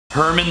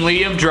Herman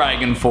Lee of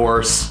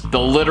DragonForce, the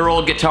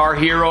literal guitar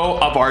hero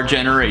of our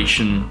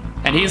generation.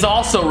 And he's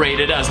also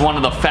rated as one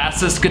of the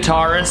fastest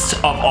guitarists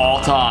of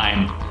all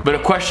time. But a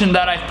question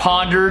that I've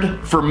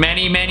pondered for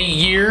many, many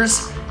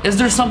years, is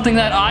there something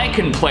that I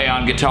can play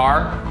on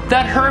guitar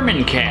that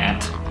Herman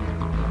can't?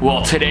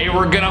 Well, today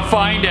we're gonna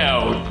find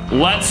out.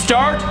 Let's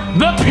start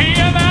the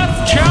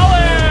PMS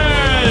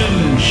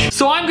Challenge!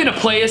 So I'm gonna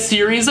play a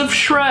series of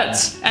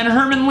shreds, and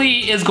Herman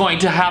Lee is going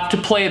to have to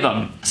play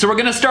them. So we're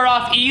gonna start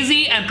off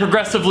easy and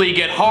progressively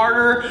get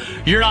harder.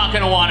 You're not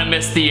gonna wanna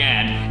miss the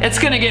end. It's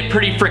gonna get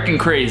pretty freaking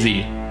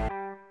crazy.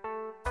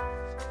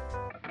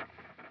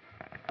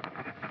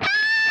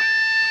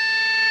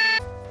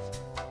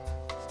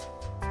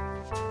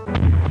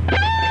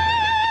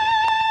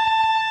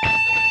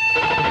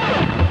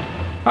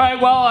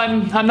 Alright, well,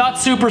 I'm not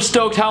super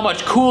stoked how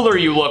much cooler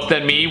you look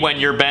than me when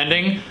you're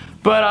bending,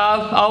 but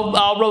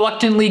I'll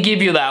reluctantly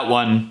give you that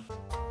one.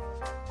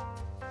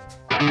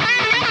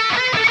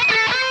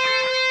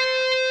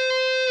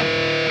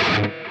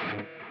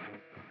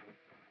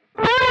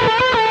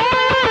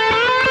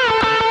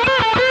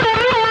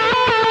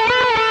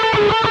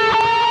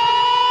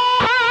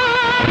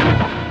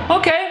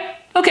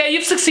 Okay,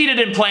 you've succeeded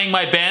in playing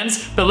my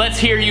bends, but let's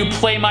hear you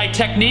play my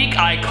technique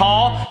I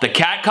call the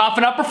cat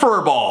coughing up a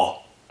fur ball.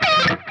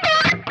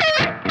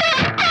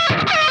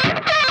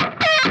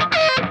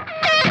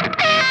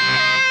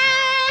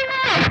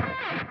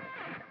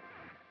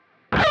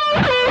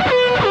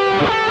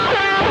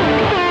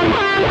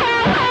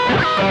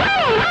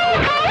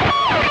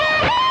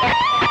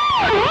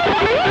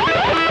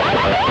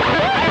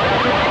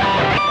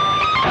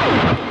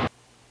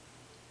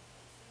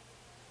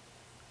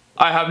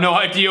 I have no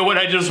idea what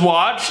I just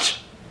watched,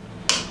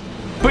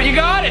 but you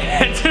got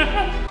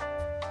it!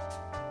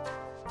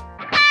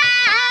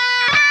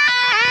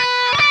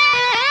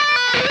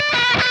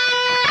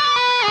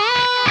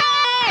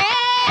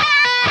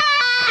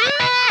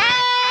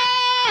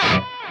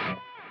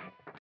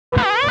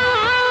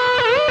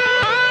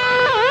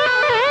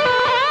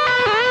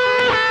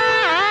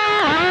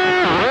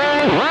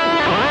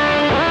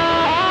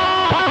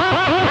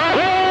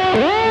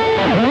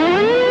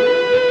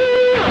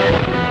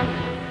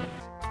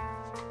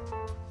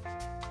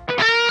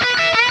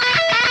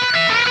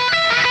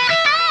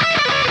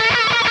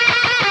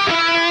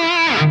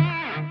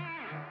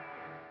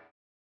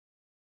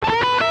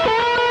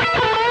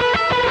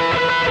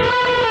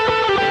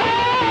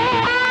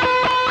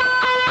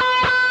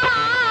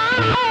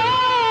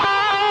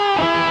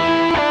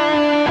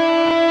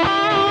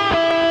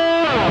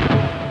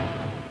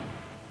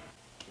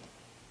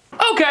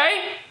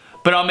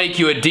 But I'll make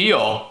you a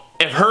deal.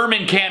 If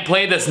Herman can't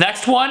play this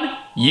next one,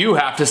 you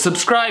have to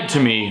subscribe to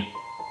me.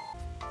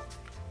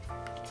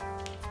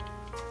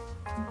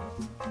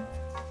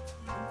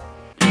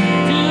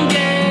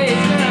 Today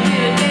is gonna be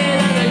the day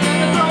that they're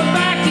gonna throw it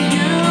back to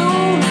you.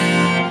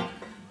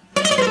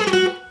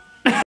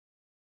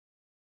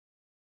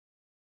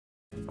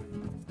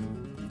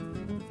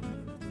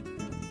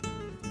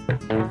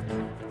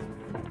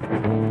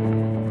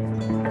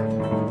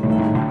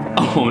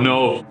 Oh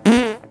no.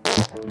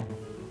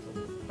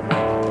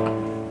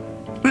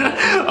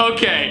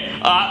 Okay,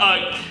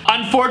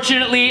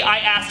 unfortunately, I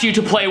asked you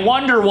to play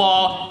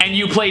Wonderwall, and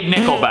you played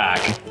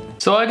Nickelback.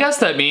 So I guess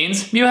that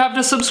means you have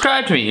to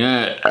subscribe to me.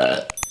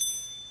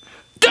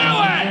 Do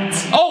it!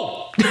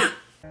 Oh!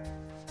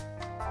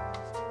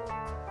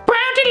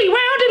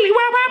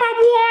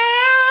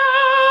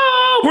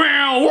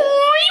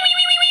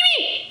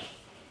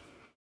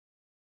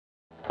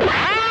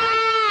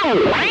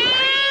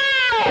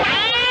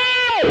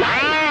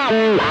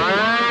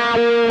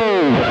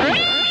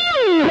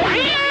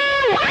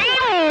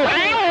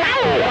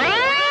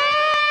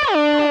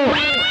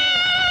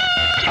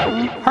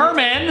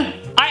 Herman,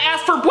 I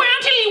asked for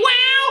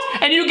wow,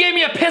 and you gave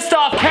me a pissed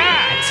off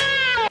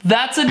cat.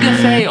 That's a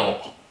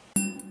fail.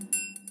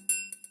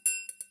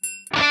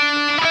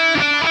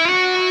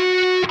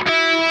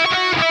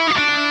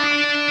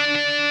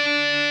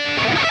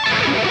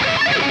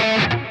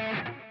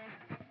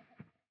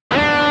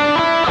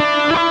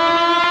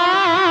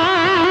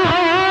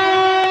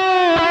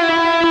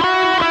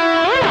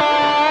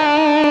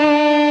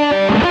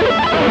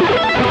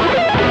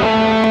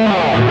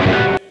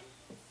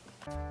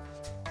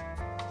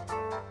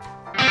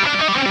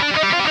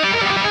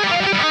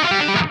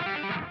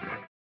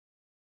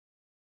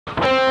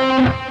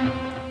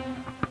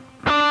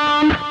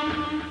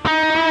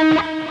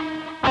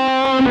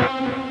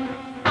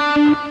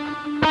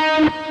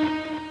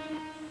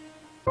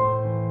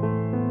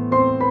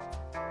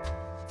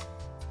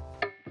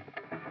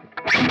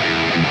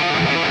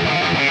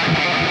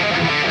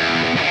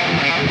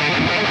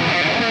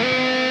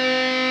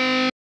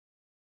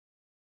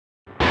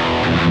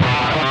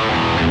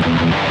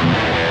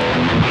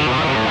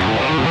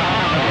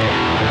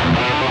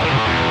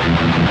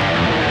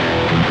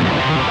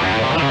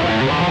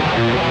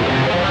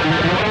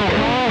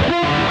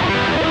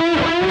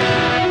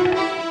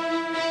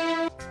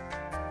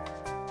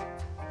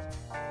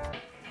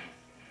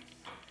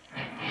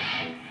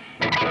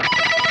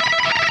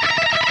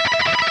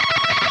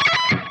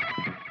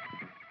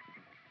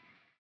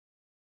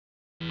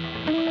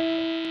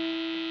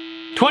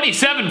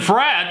 27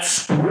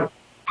 frets? Okay,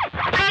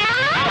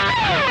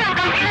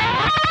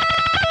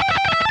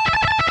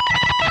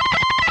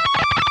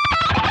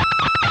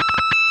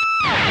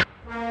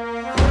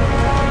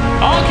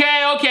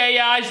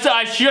 yeah,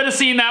 I should have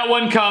seen that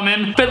one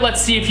coming. But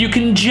let's see if you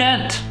can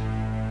gent.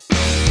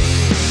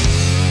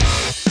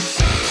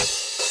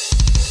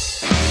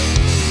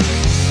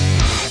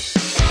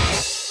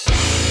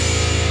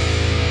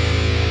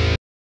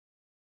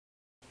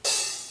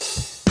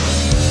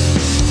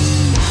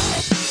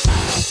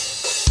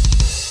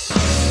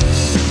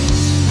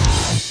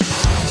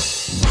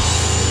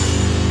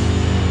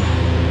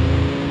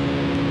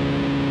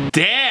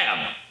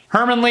 Damn!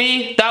 Herman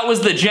Lee, that was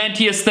the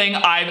gentiest thing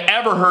I've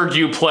ever heard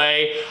you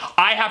play.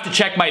 I have to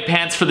check my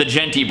pants for the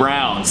genty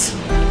browns.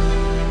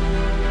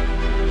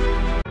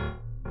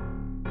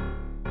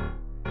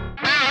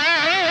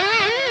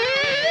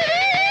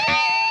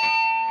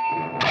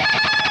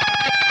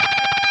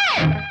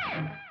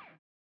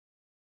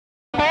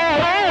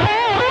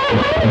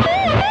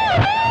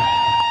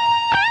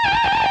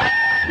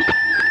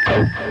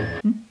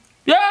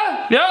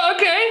 Yeah,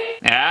 okay.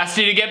 I asked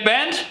you to get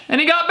bent,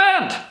 and he got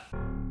bent.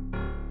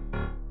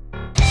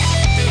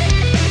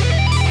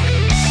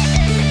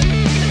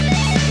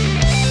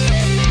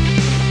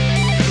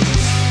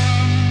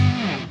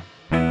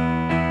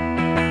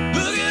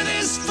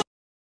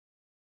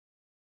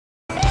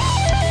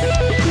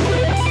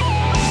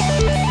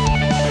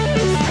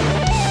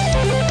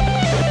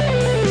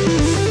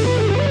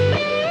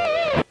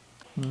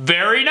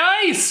 Very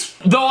nice!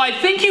 Though I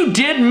think you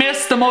did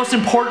miss the most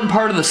important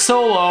part of the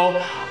solo,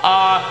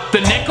 the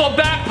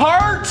nickelback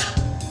part?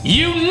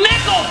 You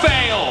nickel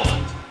failed!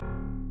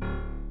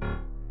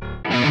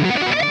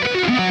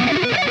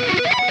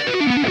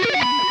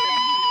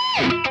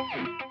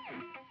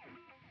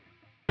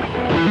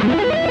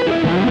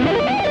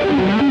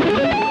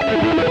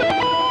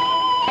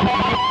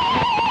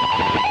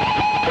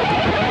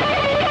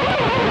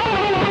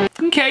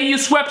 Okay, you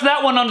swept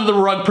that one under the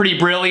rug pretty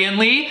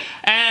brilliantly,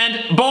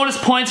 and bonus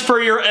points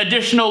for your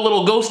additional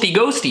little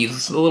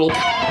ghosties. A little...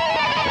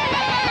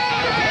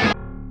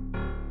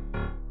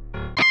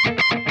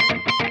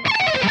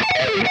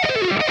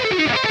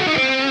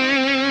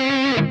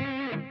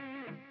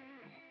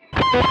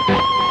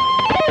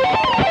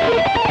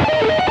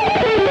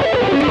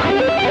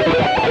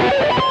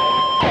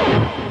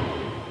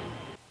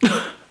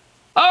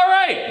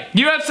 Alright,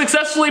 you have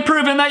successfully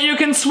proven that you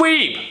can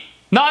sweep.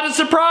 Not a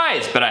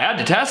surprise, but I had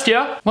to test you.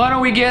 Why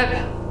don't we get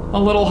a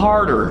little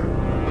harder?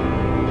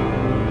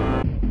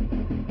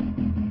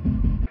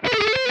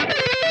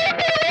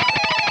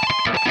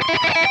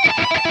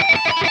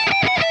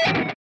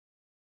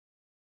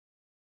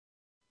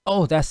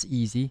 Oh, that's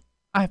easy.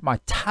 I have my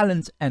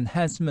talent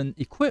enhancement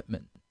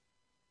equipment.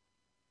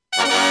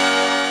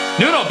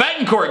 Nuno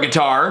Betancourt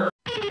guitar.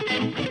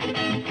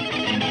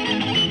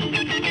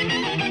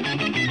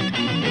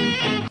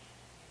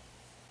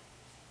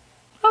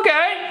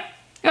 Okay.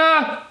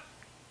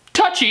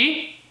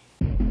 Touchy.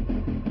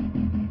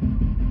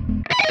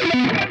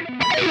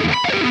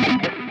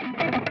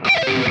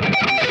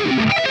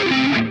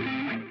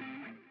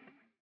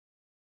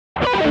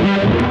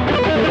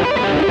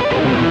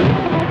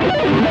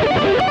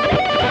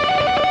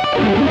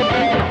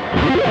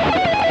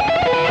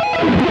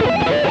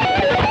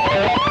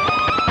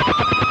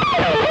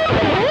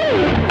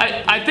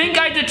 I think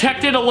I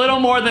detected a little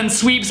more than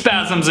sweep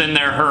spasms in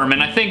there,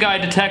 Herman. I think I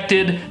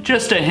detected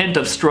just a hint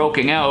of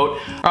stroking out.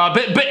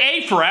 But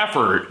A for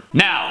effort.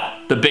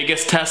 Now, the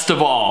biggest test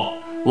of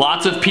all.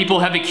 Lots of people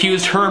have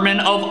accused Herman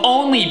of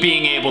only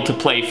being able to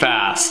play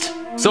fast.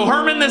 So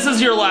Herman, this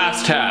is your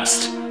last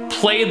test.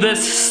 Play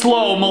this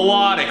slow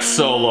melodic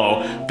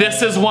solo.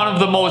 This is one of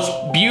the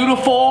most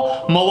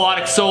beautiful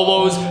melodic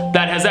solos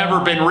that has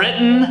ever been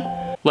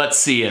written. Let's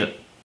see it.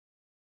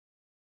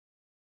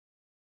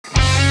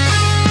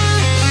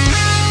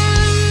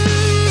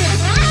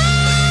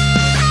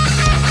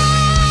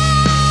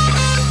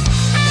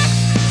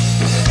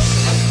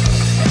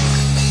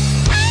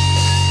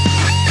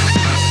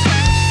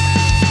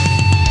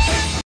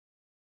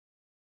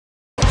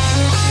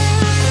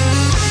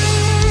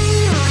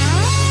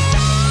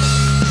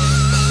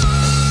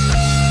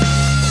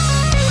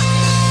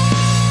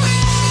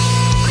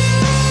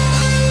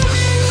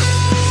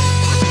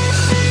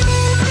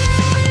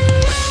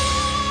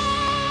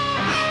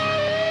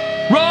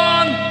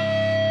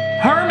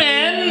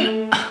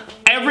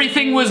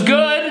 Everything was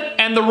good,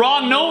 and the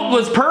wrong note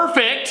was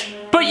perfect,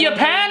 but you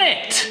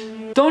panicked.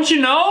 Don't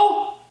you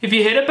know? If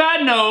you hit a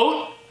bad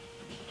note,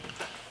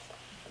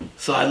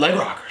 side leg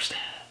rocker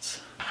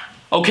stance.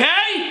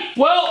 Okay,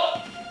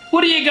 well,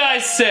 what do you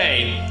guys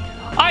say?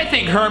 I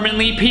think Herman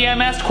Lee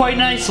PMS'd quite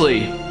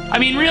nicely. I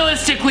mean,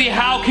 realistically,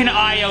 how can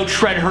I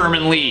outshred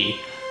Herman Lee?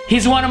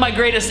 He's one of my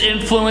greatest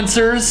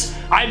influencers.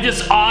 I'm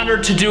just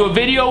honored to do a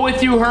video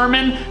with you,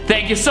 Herman.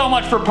 Thank you so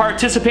much for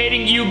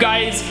participating. You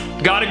guys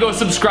gotta go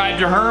subscribe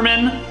to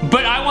Herman.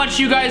 But I want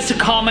you guys to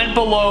comment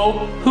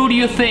below, who do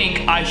you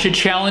think I should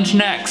challenge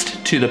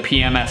next to the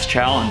PMS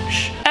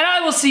challenge? And I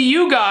will see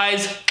you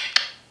guys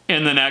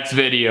in the next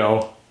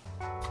video.